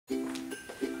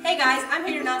Hey guys, I'm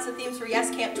here to announce the themes for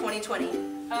YESS Camp 2020. No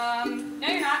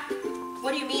you're not.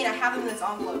 What do you mean? I have them in this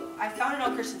envelope. I found it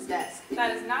on Christian's desk.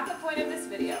 That is not the point of this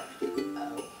video.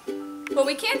 Oh. What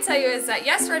we can tell you is that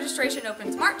YESS registration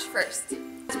opens March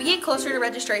 1st. As we get closer to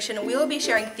registration, we will be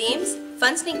sharing themes,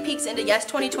 fun sneak peeks into YESS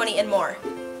 2020, and more.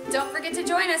 Don't forget to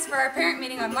join us for our parent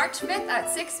meeting on March 5th at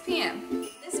 6 p.m. In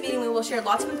this meeting, we will share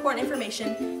lots of important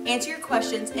information, answer your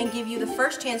questions, and give you the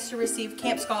first chance to receive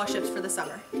camp scholarships for the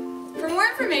summer. For more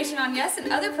information on YESS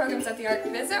and other programs at the ARC,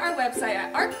 visit our website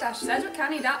at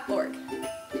arc-sedgwickcounty.org.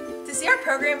 To see our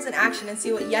programs in action and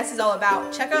see what YESS is all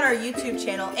about, check out our YouTube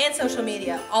channel and social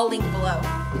media, all linked below.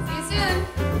 See you soon!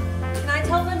 Can I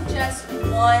tell them just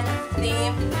one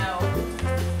theme? No.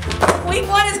 Week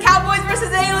 1 is Cowboys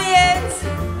versus Aliens!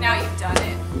 Now you've done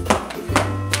it.